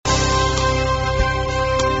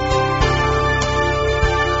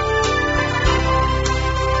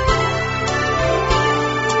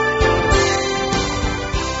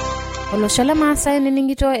olosho le Maasai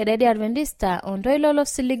niningito eredi Adventista ontoilo lo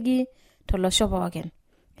siligi tolosho pookin.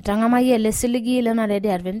 Itang'amayie ele siligi lena redi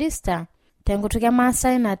Adventista tenkutuk e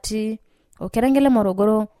Maasai natii orkereng'et le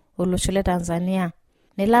Morogoro olosho le Tanzania.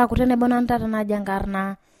 Nila kutenebo nantata naji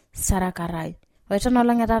enkarna Sara Karai. Oitono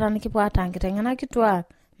lang etata nikipuo atangiteng'ena kituak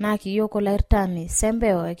naa kiyoko lairtani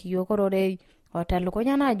sembeo ekiyoko rorei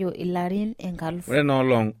otelukunya najo ilarin 1000. Ore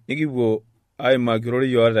noolong nikipuo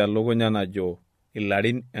aimakirori yote lukunya najo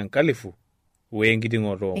ilarin 1000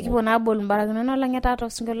 wenkiting'oto. Nikipuo naabol mbarakinono lang etata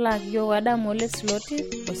osingolio laa kiyoko Adamu Ole Siloti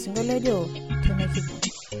osingolio ojo tenekipuo.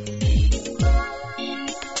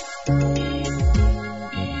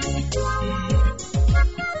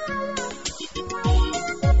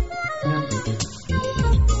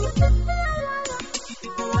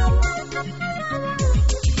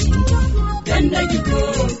 Dandagibo,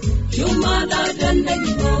 Shumada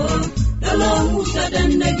Dandagibo, Dalo Musa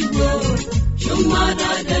Dandagibo, Shumada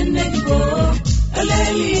Dandagibo,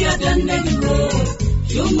 Alelia Dandagibo,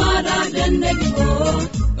 Shumada Dandagibo,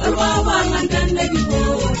 Kalwawanga Dandagibo,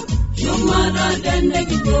 Shumada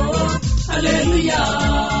Dandagibo, Aleluya.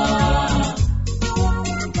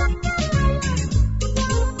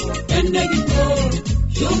 Dandagibo,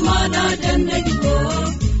 Shumada Dandagibo,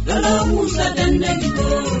 Dalo Musa Dandagibo,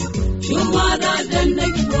 Shumada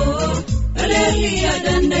Dandagibo, Alelia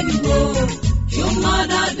Dandagibo,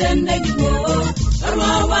 Shumada Dandagibo,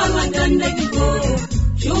 Arwawanga Dandagibo,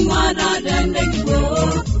 Shumada Dandagibo,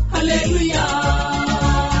 Hallelujah,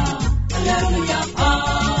 Hallelujah,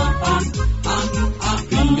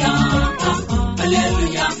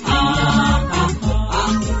 Hallelujah,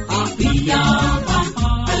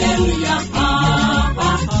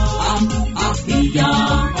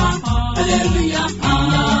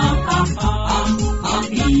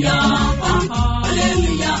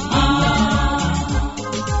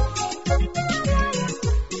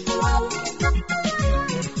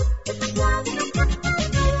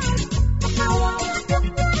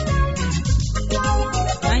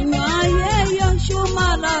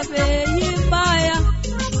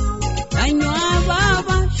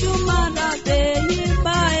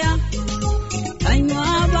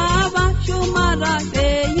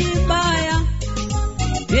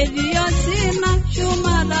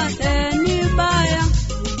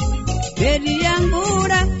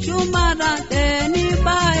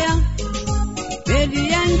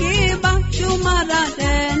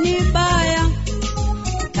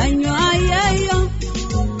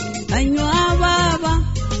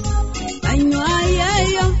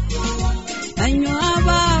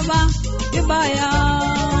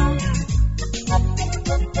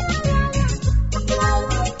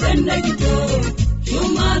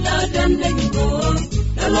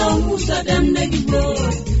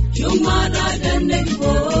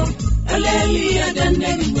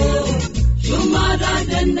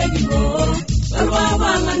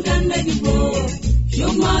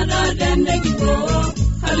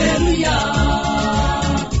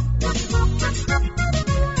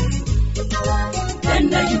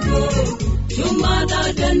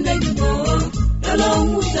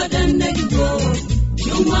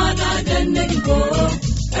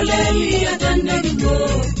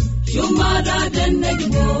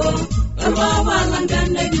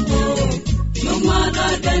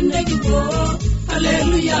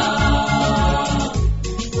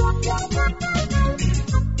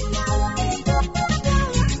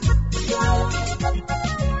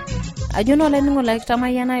 Ajono leningo like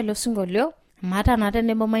tamayana ilo singolio mata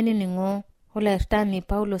natenebo mainingo Ole Ertani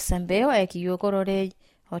Paulo Sembeo ekiyoko rorei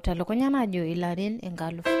otelukunya najo ilarin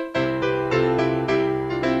 1000.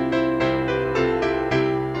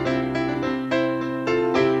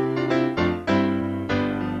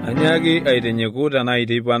 Anyagi aitenyeku tana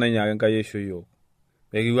itipana nyaga nkayesho yo.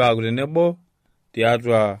 Bekiwa kutenebo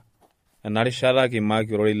tiatua enarishata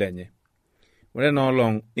kimakirori lenye. Ore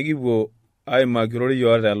noolong nikipuo aimakirori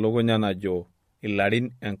yote lukunya najo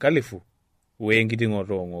ilarin 1000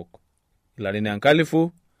 wenkiting'oto ong'ok. Ilarin 1000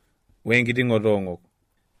 wenkiting'oto ong'ok.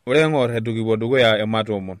 Ore ng'or etu kipuo dukuya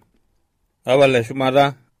ematomon. Abale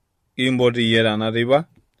shumata kimpoti yera natipa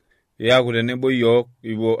yaku tenebo yok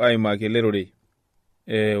ipuo aimakilerori.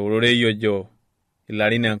 Urorei yojo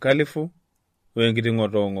ilarin 1000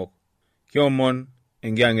 wenkiting'oto ong'ok. Kiomon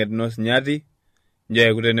enkiang'et nos nyati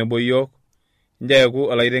njeeku tenebo yok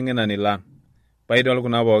njeeku alaiteng'enani lang. Paidol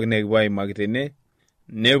kuna pookin ekipuo aimaki tene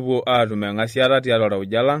nepuo aatum eng'asiata tiatua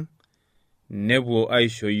rauja lang, nepuo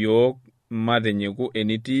aisho yok matenyeku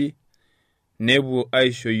enitii, nepuo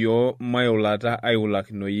aisho yok maiulata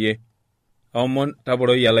aiulakinoyie. Aomon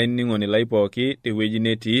taporoi alaining'oni lai pooki tewueji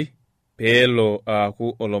netii peelo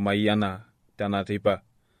aaku olomayiana tenatipa.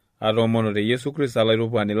 atomonote Yesu Kristo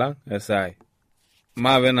alaitopani lang esai.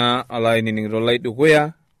 Maape naa alainining'ito lai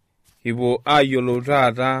dukuya kipuo ayiolou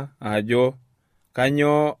taata ajo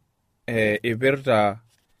kanyoo ipirta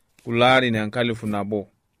kulo arin 1,000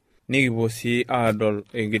 nikipuo sii adol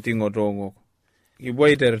enkiting'oto ong'ok. Kipuo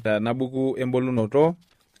aiterta ena buku embolunoto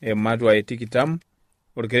Matua 20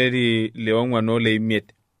 orkereri le 4 le 5.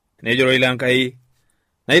 Nejoroi Lenkai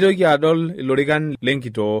naitoki adol ilorikan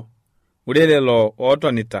lenkitoo. Ore lelo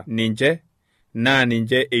ootonita ninche naa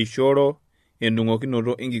ninche eishoro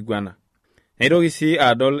endung'okinoto enkiguana. Naitoki sii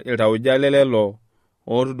adol iltauja lelelo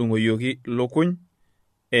ootudung'oyioki lukuny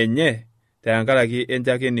enye tenkaraki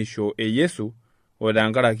enchakenisho Yesu o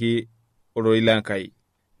tenkaraki oroi Lenkai.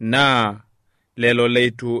 Naa lelo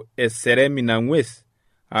leitu eserem ina ng'ues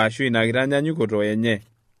ashu ina kitanyanyukoto enye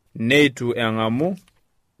neitu eng'amu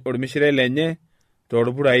ormishire lenye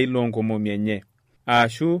torpurai loonkomomi enye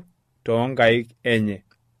ashu toonkaik enye.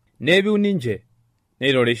 Nebiu ninche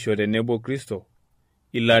neitorisho tenebo Kristo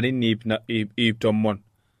ilarin 100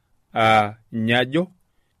 nyajo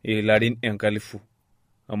ilarin 1,000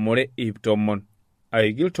 amu ore 100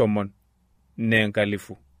 aigil 10 ne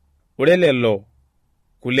 1,000. Ore lelo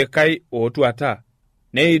kulikai ootuata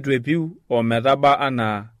neitu epiu ometaba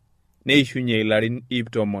anaa neishunye ilarin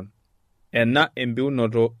 100. Ena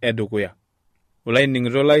empiunoto edukuya.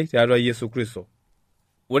 Olainining'ito lai tiatua Yesu Kristo.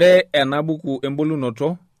 Ore ena buku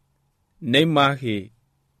embolunoto neimaki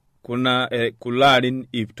kulo arin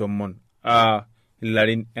 100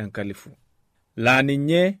 ilarin 1,000. Laa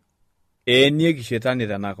ninye eenieki shetani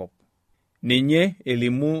tenakop. Ninye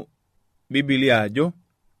elimu Biblia ajo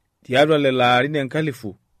tiatua lelo arin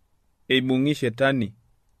 1,000 eibung'i shetani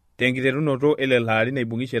tenkiterunoto elelo arin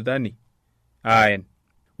eibung'i shetani aen.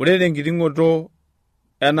 Ore tenkiting'oto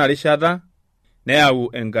ena rishata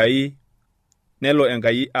nelo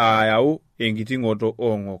Enkai ayau enkiting'oto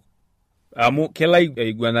oong'ok. Amu kelo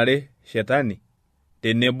aiguanare shetani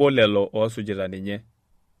tenebo lelo oosujita ninye.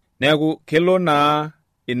 Neeku kelo naa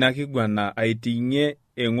ina kiguana aiting'ie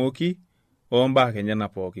eng'oki oombaa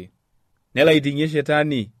enyenak pooki. Nelo aiting'ie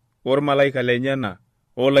shetani ormalaika lenyena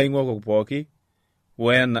olaing'okok pooki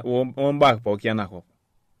oombaa pooki enakop.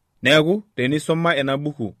 Neeku tenisoma ena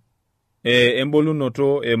buku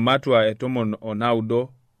embolunoto Matua 19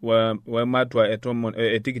 we Matua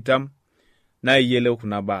 20 naa iyiolou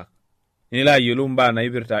kuna baa. Nilo ayiolou mbaa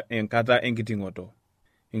naipirta enkata enkiting'oto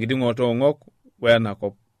ong'ok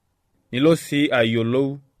wenakop. Nilo sii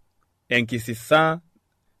ayiolou enkisisa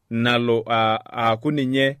nalo aaku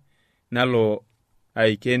ninye nalo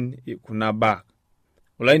aiken kuna baa.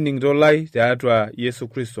 Olainining'ito lai tiatua Yesu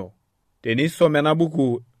Kristo. Tenisom ena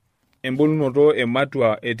buku embolunoto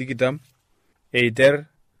Matua 20 eiter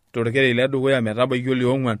torkereri ledukuya metabaiki ole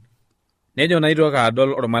 4 nejo naitoki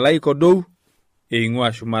adol ormalaika odou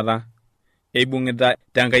eing'ua shumata eibung'ita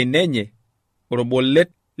tenkaina enye orbolet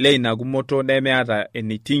leina gumoto nemeata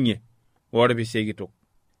eniting'ie orpishe kitok.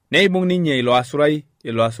 Neibung' ninye ilo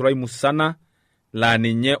asurai musana laa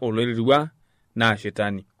ninye oloirirua naa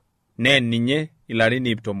shetani. Neen ninye ilarin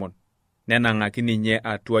 100 nenang'aki ninye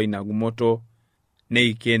atua ina gumoto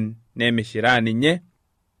neiken nemishiraa ninye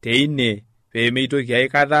teine peemeitoki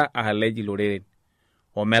aikata alej iloreren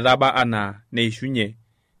ometaba anaa neishunye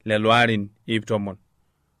lelo arin 100.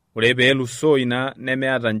 Ore peelusoo ina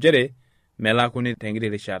nemeata njere melakuni tenkiti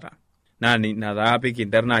rishata. Naa ina taa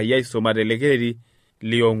pikinter naai aisoma telekereri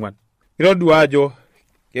le 4. Kitodua ajo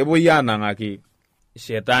kepuoi aanang'aki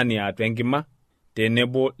shetani atua enkima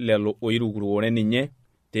tenebo lelo oirukuruore ninye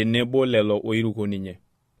tenebo lelo oiruko ninye.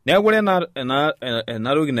 Neeku ore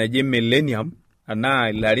ena toki naji millennium anaa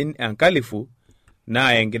ilarin 1,000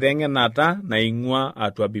 naa enkiteng'enata naing'ua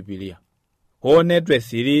atua Biblia. Hoo netu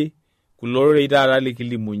esiri kulo rorei taata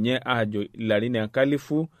likilimunye ajo ilarin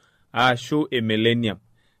 1,000 ashu millennium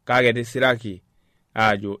kake tisiraki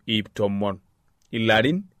ajo 100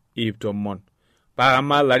 ilarin 100.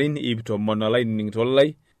 Paama ilarin 100 olainining'ito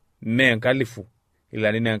lai mee 1,000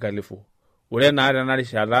 ilarin 1,000. Ore naa tena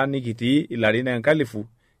rishata nikitii ilarin 1,000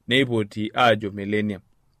 neipoti ajo millennium.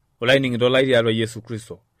 Olainining'ito lai tiatua Yesu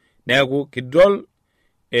Kristo. Neeku kidol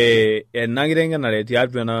ena kiteng'enare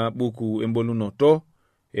tiatua ena buku embolunoto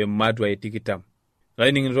Matua 20.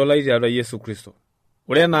 Olainining'ito lai tiatua Yesu Kristo.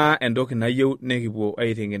 Ore naa entoki nayieu nekipuo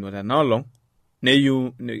aiteng'eno tenaolong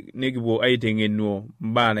neyieu nekipuo aiteng'eno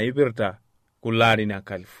mbaa naipirta kulo arin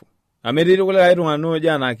 1,000. Ametii kulie tung'anak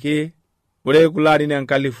ojo anake ore kulo arin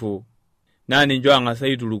 1,000 naa ninche ang'asa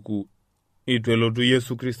aituruku itu elotu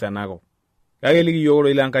Yesu Kristo enakop. Kake likiyiok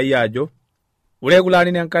oroi Lenkai ajo ore kulo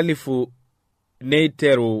arin 1,000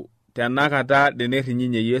 neiteru tenakata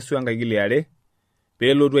tenerrinye Yesu enkaigili are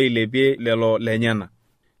peelotu ailepie lelo lenyana.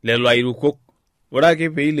 lelo airukok. Ore ake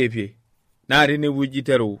peilepie naa tenewueji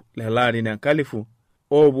iteru lelo arin 1,000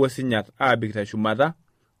 oopuo sinyat aabik teshumata.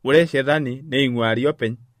 Ore shetani neing'uari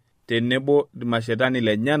openy tenebo irmashetani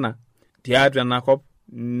lenyana tiatua enakop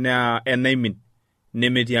naa enaimin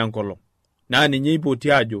nemetii enkolong. Naa ninye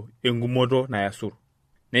ipoti ajo engumoto nayasur.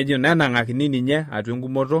 Nejo nenang'akini ninye atua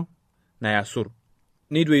engumoto nayasur.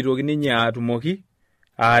 Nitu eitoki ninye atumoki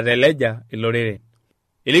aateleja iloreren.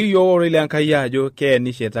 Eliki yiok oroi lenkai ajo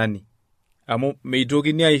keeni shetani amu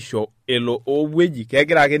meitokini aisho elo owueji,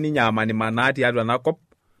 kegira ake ninye amanimanaa tiatua enakop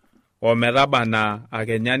ometaba naa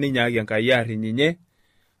akenya ninye ake Enkai arrinye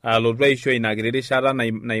alotu aisho ina kiti rishata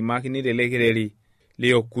naimakini tele kereri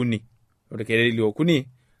liokuni. Ore kereri liokuni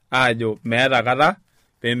ajo meeta kata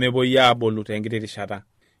peemepoi aabolu tenkiti rishata.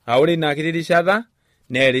 Ore ina kiti rishata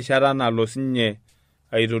naa erishata nalo sinye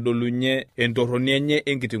aitodolunye entorroni enye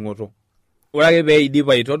enkiting'oto. Ore ake pee idip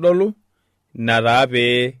aitodolu nataa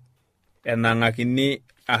pee enang'akini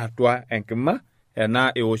atua enkima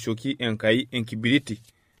ena eoshoki Enkai enkibiriti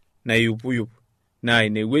naiyupuyup naa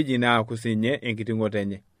inewueji naaku sinye enkiting'oto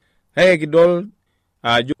enye. Kake kidol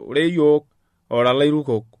ajo ore yiok ora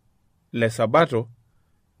lairukok le Sabato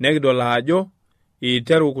nekidol ajo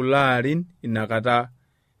iteru kulo arin inakata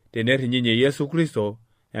tenerrinye Yesu Kristo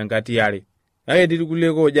enkati are. Kake etii kulie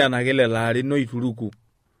oojo anake lelo arin oituruku.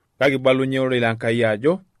 Kake ibalunye oroi lenkai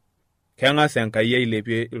ajo keng'as Enkai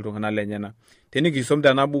ailepie iltung'anak lenyenak. Tenikisom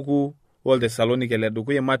tena buku ooltesalonike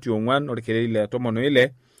ledukuya Mateo 4 orkereri le 16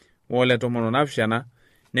 ole 17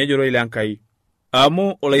 nejo oroi lenkai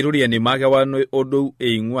amu olaituriani makewan odou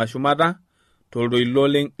eing'ua shumata toldoilo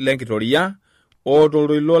lenkitoria o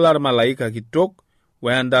toldoilo larmalaika kitok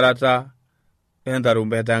wendarata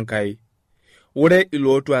entarumbeta Enkai. Ore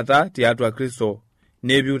ilootuata tiatua Kristo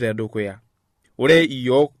nepiu tedukuya. Ore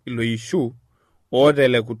iyiok iloishu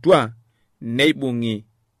ootelekutua neibung'i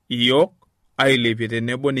iyiok ailepie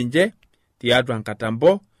tenebo ninche tiatua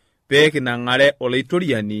nkatambo pee kinang'are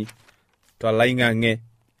olaitoriani tolaing'ang'e.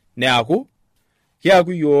 Neaku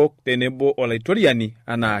kiaku iyiok tenebo olaitoriani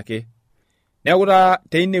anaake. Neaku taa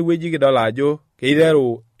teinewueji kidol ajo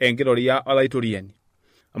keiteru enkitoria olaitoriani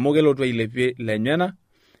amu kelotu ailepie lenyena.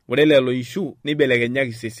 Ore lelo ishu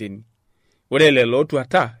nibelekenyaki seseni. Ore lelo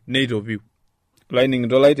otuata neitopiu.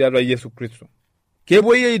 Laining'ito lai tiatua Yesu Kristo.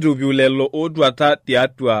 Kepuoi aitopiu lelo otuata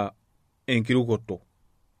tiatua enkirukoto.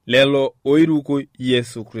 Lelo oiruko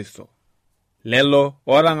Yesu Kristo. Lelo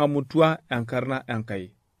otang'amutua enkarna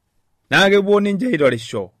Enkai. Naa kepuo ninche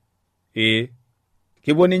aitorisho.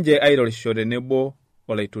 Kepuo ninche aitorisho tenebo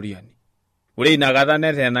olaitoriani. Ore inakata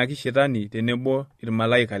neteenaki shetani tenebo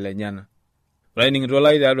irmalaika lenyana. Laining'ito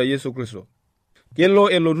lai tiatua Yesu Kristo. Kelo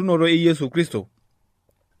elotunoto Yesu Kristo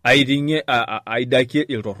aiting'ie aidakie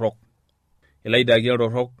iltorrok. Elo aidakie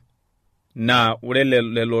iltorrok naa ore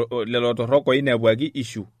lelo torrok oinepuaki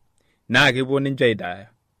ishu naa kepuo ninche aidaya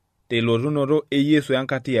telotunoto Yesu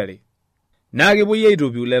enkati are. Naa kepuoi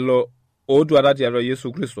aitopiu lelo otuata tiatua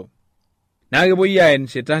Yesu Kristo. Naa kepuoi aen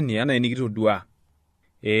shetani enaa enikitodua.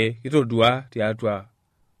 Kitodua tiatua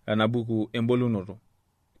ena buku embolunoto.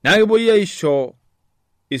 Naa kepuoi aisho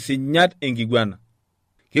isinyat enkiguana.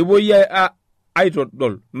 Kepuoi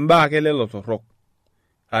aitodol mbaa ake lelo torrok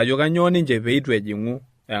ajo kanyoo ninche peitu ejing'u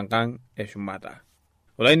enkang eshumata.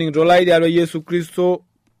 Olaining'ito lai tiatua Yesu Kristo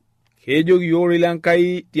kejoki yiok oroi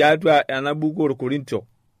lenkai tiatua ena buku orkorintio.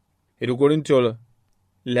 Korintio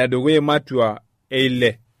ledukuya Mateo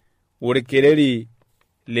 6 orkereri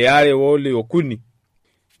liare ole okuni.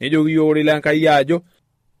 Nejoki yiok oroi lenkai ajo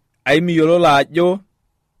aimiyiololo ajo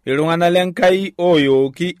iltung'anak lenkai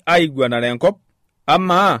ooyooki aiguanare enkop.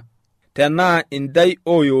 Amaa tenaa intai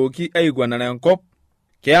ooyooki aiguanare enkop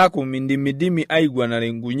keaku mindimidimi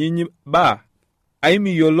aiguanare nkunyinyi baa.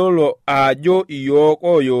 Aimiyiololo ajo iyiok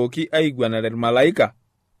ooyooki aiguanare irmalaika.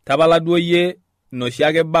 Tapala duo yie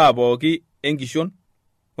noshiake baa pooki enkishon.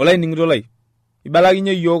 Olaining'ito lai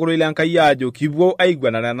ibalakinye yiok oroi lenkai ajo kipuo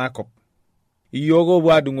aiguanare enakop. Iyiok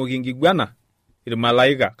opuo adung'oki enkiguana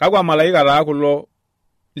irmalaika. Kakwa malaika taa kulo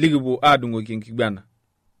likipuo adung'oki enkiguana?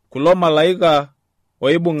 Kulo malaika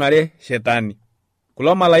oibung'are shetani.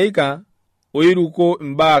 Kulo malaika oiruko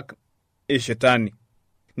mbaa eshetani.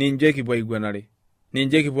 Ninche kipuo aiguanare.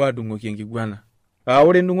 Ninche kipuo adung'oki enkiguana.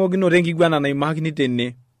 Ore endung'okinoto enkiguana naimakini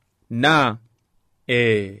tene naa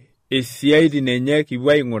esiaitin enye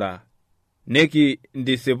kipuo aing'uraa.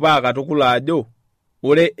 Nekintisipa katukul ajo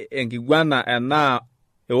ore enkiguana enaa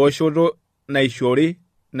ewoshoto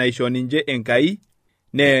naisho ninche Enkai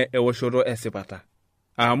nee ewoshoto esipata.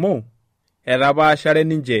 Amu etapaashare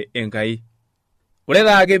ninche Enkai. Ore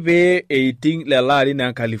taake pee eiting lelo arin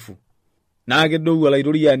 1,000 naa kedou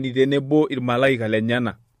olaitoriani tenebo irmalaika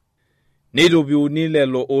lenyana. neitobiuni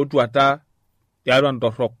lelo ootuata tiatua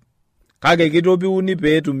ntorrok. Kake kitobiuni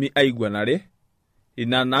peetumi aiguanare,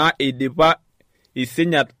 ina naa eidipa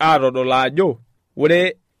isinyat aatodol ajo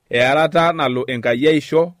ore earata nalo Enkai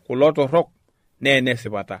aisho kulo torrok naa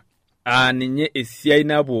enesipata. Ninye esiai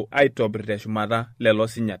napuo aitobirr teshumata lelo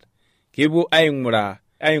sinyat. Kepuo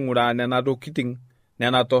aing'uraa nena tokiting,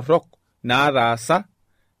 nena torrok naataasa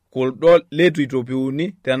kuldo letu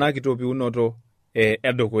itobiuni tena kitobiunoto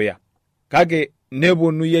edukuya. Kake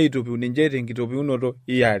neponui aitobiu ninche tenkitobiunoto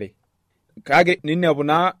iare. Kake ninepu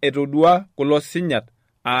naa etodua kulo sinyat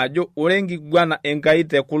ajo ore enkiguana Enkai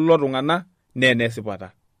te kulo tung'anak naa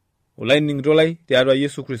enesipata. Olainining'ito lai tiatua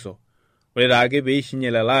Yesu Kristo, ore taake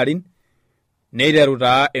peishinye lelo arin, neiteru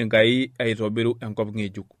taa Enkai aitobiru enkop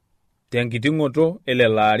ng'ejuk. Tenkiting'oto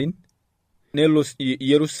elelo arin nelo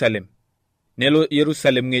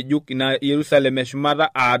Yerusalem ng'ejuk, ina Yerusalem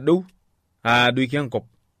eshumata aadoiki enkop.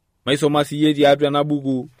 Maisoma siyie tiatua ena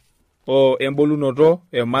buku embolunoto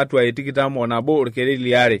ematua 21 orkeret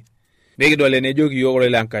liare. Nikidol enejoki yiok ororei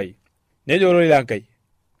lenkai. Nejo ororei lenkai,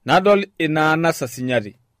 nadol ina anasa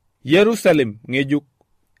sinyati, Yerusalem ng'ejuk,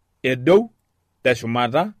 edou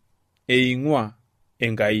teshumata eing'ua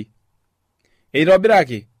Enkai.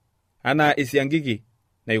 Eitobiraki anaa esiankiki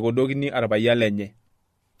naikodokini arpayian lenye.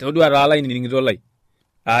 Todua taa olainining'ito lai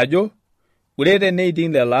ajo ore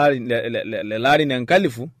teneiting lelo arin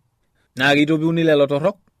 1000 naa keitobiuni lelo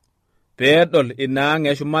torrok peedol ina ang'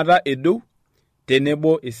 eshumata edou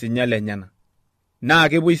tenebo isinya lenyana. Naa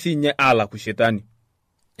kepuoi siinye aalaku shetani.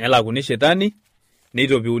 Nelakuni shetani,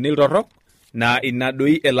 neitobiuni iltorrok, naa ina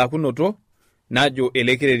doi elakunoto najo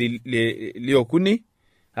ele kereri liokuni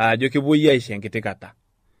ajo kepuoi aisho enkiti kata.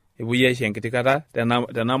 Epuoi aisho enkiti kata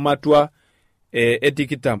tena matua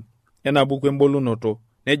 20 ena buku embolunoto.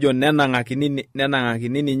 Nejo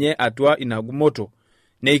nenang'akini ninye atua ina gumoto,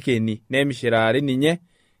 neikeni nemishiraari ninye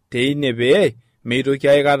teine pee meitoki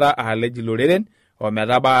aikata aalej iloreren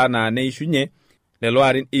ometaba anaa neishunye lelo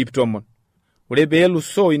arin 110. Ore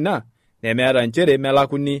peelusoo ina nemeeta nchere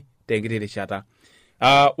melakuni tenkiti rishata.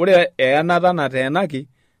 Ore eyanata nateenaki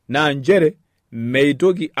naa nchere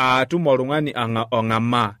meitoki aatum oltung'ani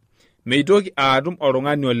ong'amaa, meitoki aatum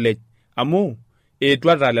oltung'ani olej, amu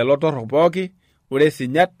etuata lelo torrok pooki, ore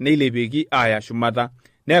sinyat neilepieki aaya shumata,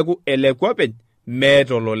 neeku eleku openy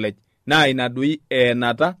meeta ololej. Naa ina doi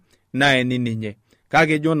eenata naeni ninye.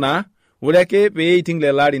 Kake ejo naa ore ake peeiting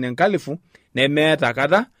lelo arin 1000 nemeeta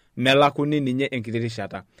kata melakuni ninye enkiti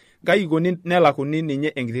rishata. Kai ikoni nelakuni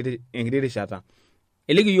ninye enkiti rishata?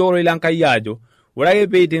 Eliki yiok ororei lenkai ajo ore ake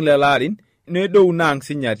peeiting lelo arin nedou naang'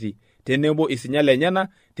 sinyati tenebo isinya lenyana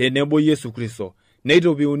tenebo Yesu Kristo,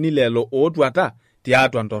 neitobiuni lelo ootuata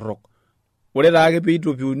tiatua ntorrok. Ore taake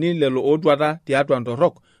peitobiuni lelo ootuata tiatua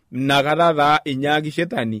ntorrok, inakata taa inyaaki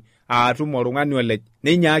shetani aatum oltung'ani olej,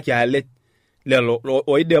 neinyaaki alej lelo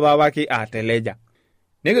oidipa apake ateleja.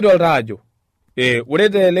 Nikidol taa ajo ore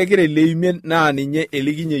tele kereri leimiet naa ninye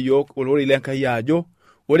elikinye yiok ororei lenkai ajo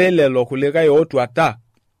ore lelo kulikae ootuata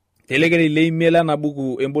tele kereri leimiet lena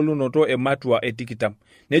buku embolunoto ematua 20,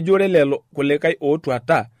 nejo ore lelo kulikae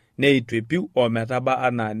ootuata neitu epiu ometaba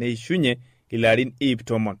anaa neishunye ilarin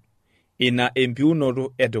 110. Ina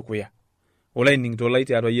empiunoto edukuya. Olainining'ito lai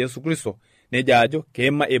tiatua Yesu Kristo, nejo ajo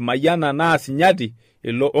emayiana naa sinyati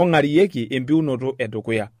ilo ong'arieki empiunoto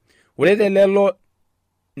edukuya. Ore telelo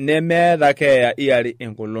nemeeta keeya iare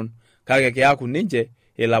engolon, kake keaku ninche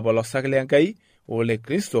ilapolosak lenkai ole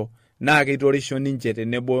Kristo, naa keitorisho ninche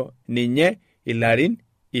tenebo ninye ilarin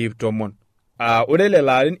 110. Ore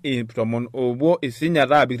lelo arin 110 opuo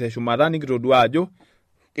isinyat aabik teshumata nikitodua ajo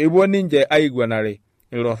kepuo ninche aiguanare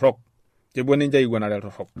iltorrok. Kepuo ninche aiguanare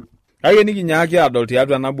iltorrok. Kake nikinyaaki adol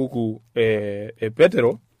tiatua ena buku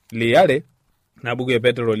Petero liare, ena buku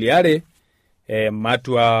Petero liare,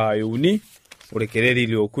 matua 3 orkereri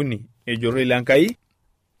liokuni, ejo ororei lenkai,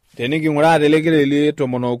 teniking'uraa tele kereri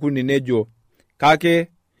 13 nejo, kake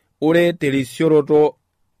ore terisioroto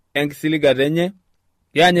enkisiligata enye,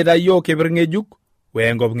 kianyita yiok kipir ng'ejuk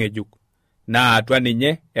wenkop ng'ejuk, naa atua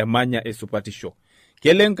ninye emanya esupatisho.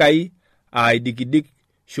 Kelo Enkai aidikidik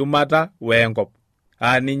shumata wenkop,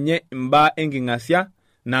 ninye imbaa enking'asia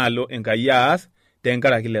naalo Enkai aas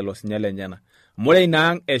tenkaraki lelo sinya lenyana. Ore ina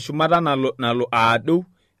ang' eshumata nalo aadou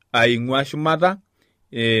aing'ua shumata,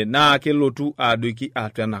 naa kelotu aadoiki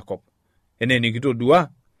atua enakop. Ene nikitodua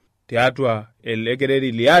tiatua ele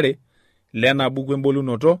kereri liare lena buku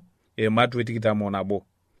embolunoto ematua 21,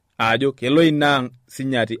 ajo kelo ina ang'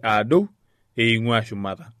 sinyati aadou eing'ua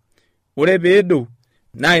shumata. Ore peedou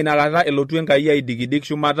naa inakata elotu Enkai aidikidik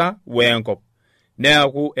shumata wenkop,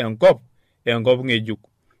 neaku enkop ng'ejuk,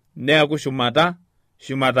 neaku shumata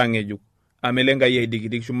ng'ejuk. amele Enkai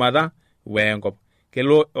aidikidik shumata wenkop.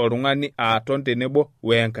 Kelo oltung'ani aton tenebo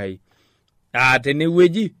wenkai.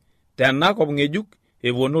 Tenewueji tenakop ng'ejuk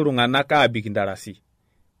eponu iltung'anak aabik indarasi.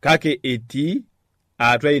 Kake etii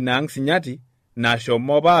atua inaang' sinyati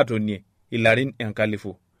nashomo apa atonie ilarin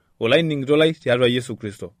 1000. Olaining'ito lai tiatua Yesu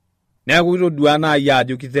Kristo. Neeku itodua naaji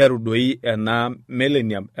ajo kiteru doi ena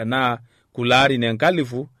millennium ena kularin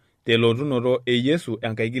 1000 telotunoto e Yesu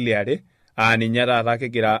enkaigili are ninye taata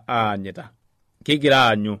kigira aanyita. Kigira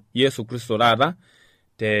aanyu Yesu Kristo taata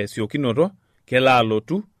tesiokinoto kelo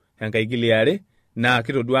alotu enkaigili are naa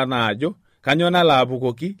kitodua naa ajo kanyo nalo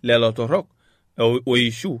apukoki lelo torrok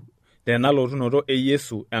oishu tenalotunoto e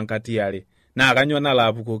Yesu enkati are. Naa kanyo nalo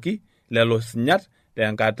apukoki lelo sinyat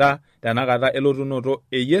tenakata elotunoto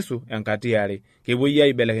e Yesu enkati are. Kepuoi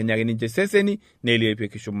aibelekenyaki ninche seseni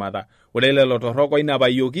nelepieki shumata. Ore lelo torrok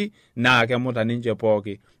oinapayioki naa kemuta ninche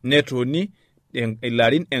pooki. Netoni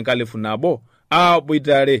ilarin 1000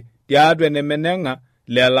 aboitare tiatua enemeneng'a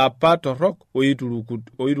lelapa torrok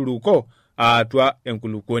oituruko atua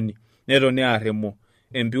enkulukuoni. Netoni arremo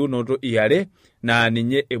empiunoto iare naa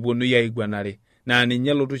ninye eponui aiguanare. Naa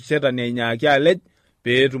ninye lotu shetani ainyaaki alej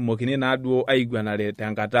peetumokini naaduo aiguanare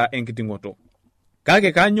tenkata enkiting'oto.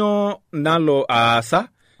 Kake kanyo nalo aasa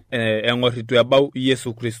eng'orritu ebau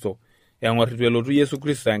Yesu Kristo. Eng'orritu elotu Yesu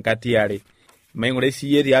Kristo enkati are. Maing'ure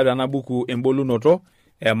siye tiatua ena buku embolunoto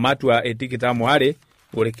ematua 22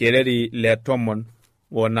 orkereri le 11.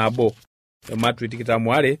 Ematua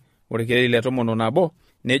 22 orkereri le 11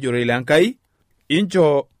 nejito ile Enkai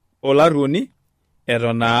incho olaruoni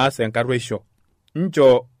eton aas enkarruisho.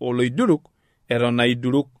 Incho oloiduruk eton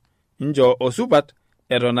aiduruk. Incho osupat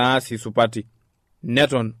eton aas isupati.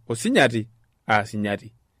 Neton osinyati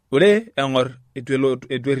aasinyati. Ore eng'or etu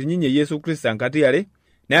errinyinye Yesu Kristo enkati are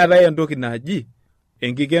neetai entoki naji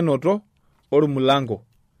enkikenoto ormulango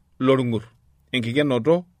lorng'ur.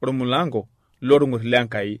 Enkikenoto ormulango lorng'ur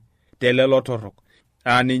lenkai telelo torrok.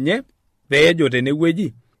 Ninye peejo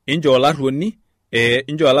tenewueji incho olaruoni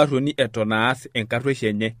eton aas enkarruisho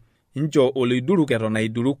enye. Incho oloiduruk eton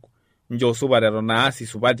aiduruk. Incho osupat eton aas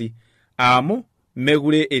isupati. Amu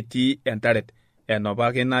mekure etii entaret. Enopa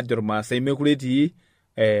ake najo irmaasai mekure etii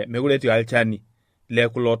olchani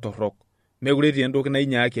lekulo torrok. Mekure etii entoki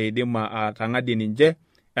nainyaaki aidim atang'adie ninche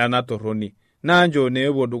ena torroni. Naa ncho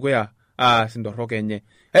neepuo dukuya aas intorrok enye.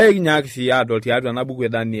 Kinyaaki sii adol tiatua ena buku e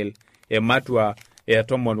Daniel ematua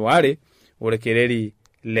 12 orkereri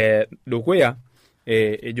le dukuya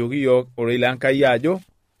ejoki yiok oroi lenkai ajo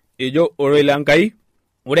ejo oroi lenkai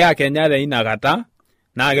ore akenya teinakata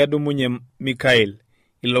naa kedumunye Mikael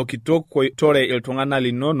ilo kitok oitore iltung'anak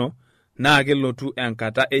linono naa kelotu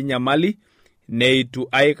enkata enyamali neitu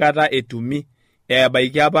aikata etumi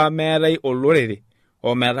ebaiki apa meetai olorere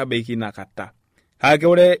ometabaiki inakata. Kake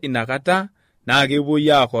ore inakata naa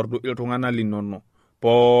kepuoi aakordu iltung'anak linono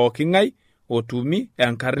pooking'ai otumi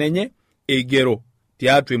enkarna enye eigero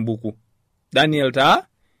tiatua embuku. Daniel taa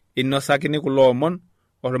inosakini kulo omon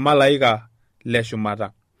ormalaika le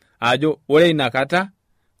shumata ajo ore inakata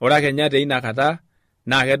ore akenya teinakata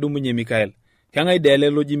naa kedumunye Mikael. Keng'ai dee ele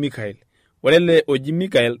loji Mikael? Ore ele oji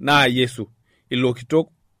Mikael naa Yesu ilo kitok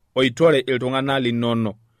oitore iltung'anak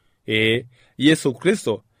linono. Yesu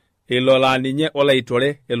Kristo ilo laa ninye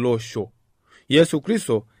olaitore ele osho. Yesu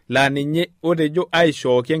Kristo laa ninye otejo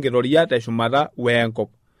aishooki enkitoria teshumata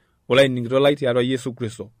weenkop. Olaining'ito lai tiatua Yesu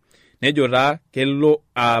Kristo. Nejo taa kelo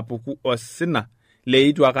apuku osina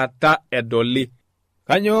leitu akata edoli.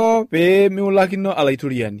 Kanyoo pee miulakino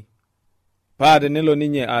alaituriani? Paa tenelo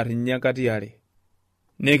ninye arrinye enkati are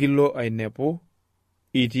nekilo ainepu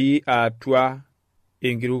itii atua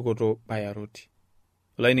enkirukoto bayaroti.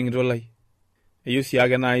 Olaining'ito lai eyieu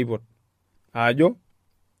siake naa ipot ajo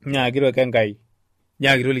nyaakiro ake Enkai.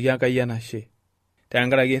 Nyaakiro liki Enkai enashe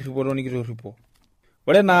tenkaraki erripoto nikitorripo.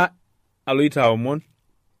 Ore naa aloito aomon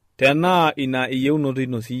tenaa ina iyieunoto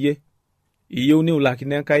ino siyie iyieu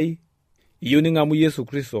niulakino Enkai, iyieu ning'amu Yesu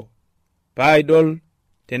Kristo paa idol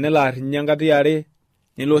tenelo arrinye enkati are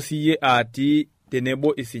nilo siyie atii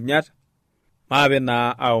tenebo isinyat maape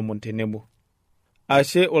naa aomon tenebo.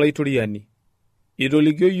 Ashe olaituriani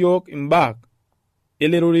itolikio yiok imbaak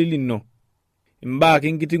elerore lino, imbaak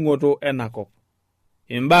enkiting'oto enakop,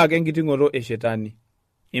 imbaak enkiting'oto eshetani,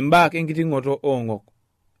 imbaak enkiting'oto oong'ok.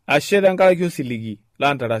 Ashe tenkaraki osiligi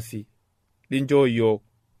lantarasi linchoo yiok.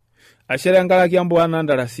 Ashe tenkaraki ambuan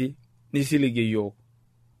antarasi nisiligie yiok.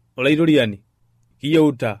 Olaituriani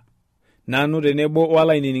kiyeuta nanu tenebo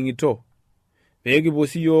walainining'ito peekipuo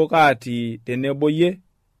siyiok atii tenebo yie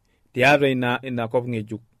tiatua ina kop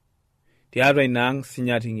ng'ejuk, tiatua inaang'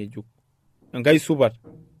 sinyati ng'ejuk. Enkai supat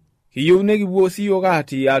kiyieu nekipuo siyiok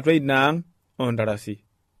atii atua inaang' ondarasi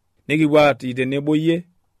nikipuo atii tenebo yie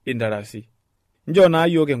indarasi. Njoo naa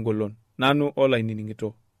yiok engolon nanu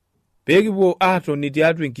olainining'ito peekipuo aatoni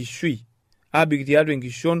tiatua enkishui aabik tiatua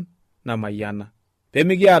enkishon namayiana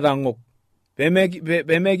peemikiata ng'ok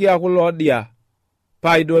peemekiaku loodia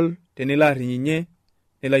paidol tenilo arrinyinyie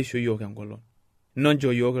nilo aisho yiok engolon.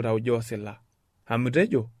 Noncho yiok iltauja osila amu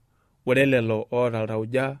tejo ore lelo oota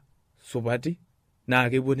iltauja supati naa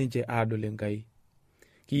kepuo ninche aadol Enkai.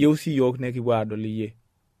 Kiyieu sii yiok nekipuo aadol iyie.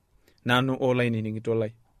 Nanu olainining'ito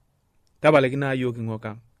lai tapaliki naa yiok ing'ok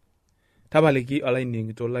ang', tapaliki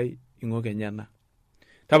olainining'ito lai ing'ok enyena,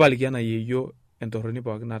 tapaliki ena yeyio entorroni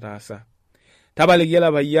pookin nataasa, tapaliki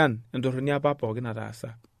ele payian entorroni apa pookin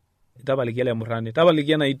nataasa, tapaliki ele murrani,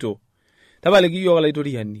 tapaliki ena ito, tapaliki yiok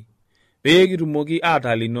olaitoriani pee kitumoki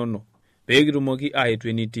aatalinono, pee kitumoki aetu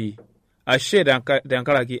enitii. Ashe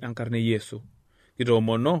tenkaraki enkarna e Yesu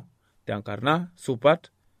kitoomono tenkarna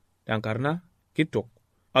supat, tenkarna kitok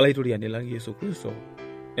olaitoriani lang' Yesu Kristo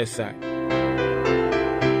esai.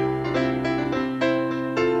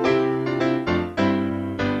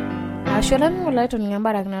 Ashe olainining'oni lai toningo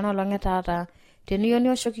embarakinoto nolong' etaata teniyieu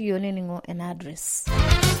nioshoki yiok nening'o ena address.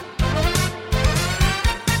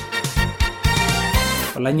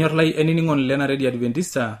 Olanyor lai enining'oni lena Radio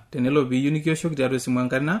Adventista tenelo piiyieu nikioshoki tiatua esimu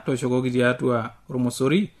enkarna tooshokoki tiatua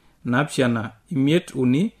ormosori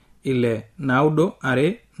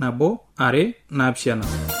 7536921.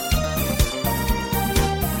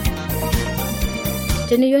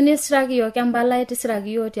 Teniyieu nisiraki yiok empalai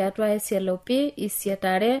tisiraki yiok tiatua SLP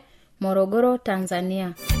 82 Morogoro,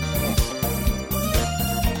 Tanzania.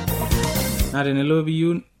 Na tenelo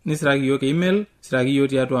piiyieu nisiraki yiok email, siraki yiok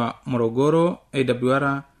tiatua Morogoro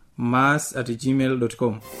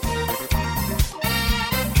awr@mass@gmail.com.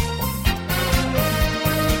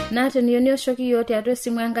 Na teniyieu nioshoki yiok tiatua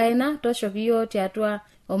esimu enkaina, tooshoki yiok tiatua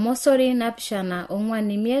ormosori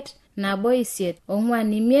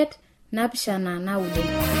 745-18-45-9.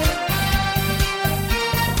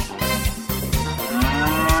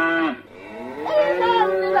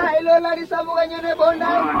 Larisa muganyene bonda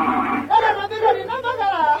ara rabira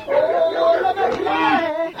rinamagara yola bakile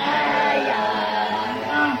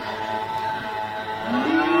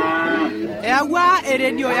eawa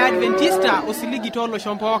eredio ya Adventista osiligi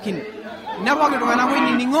tolosho pookin nepoki iltung'anak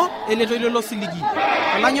oinining'o eletoilo losiligi.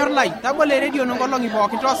 Olanyor lai tabolo eredio nonkolong'i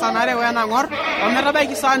pookin toosanare wenang'or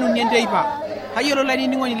ometabaiki saa uni enteipa. Tayiolo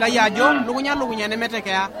lainining'oni lai ajo lukunya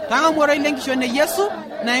nemetekeya tang'amu oroi lenkishon e Yesu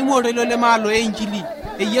naimu oroi lemaalo einjili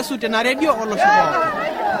e Yesu tena redio olosho pookin.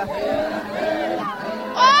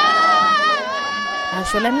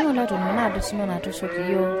 Ashe olainining'oni lai toningo naa dosino naatoshoki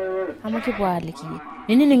yiok amu kipuo aaliki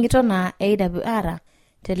ninining'ito naa AWR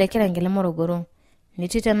telekerenke le Morogoro.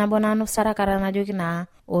 Niti tenabo nanu sarakara najoki naa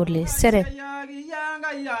ole sere.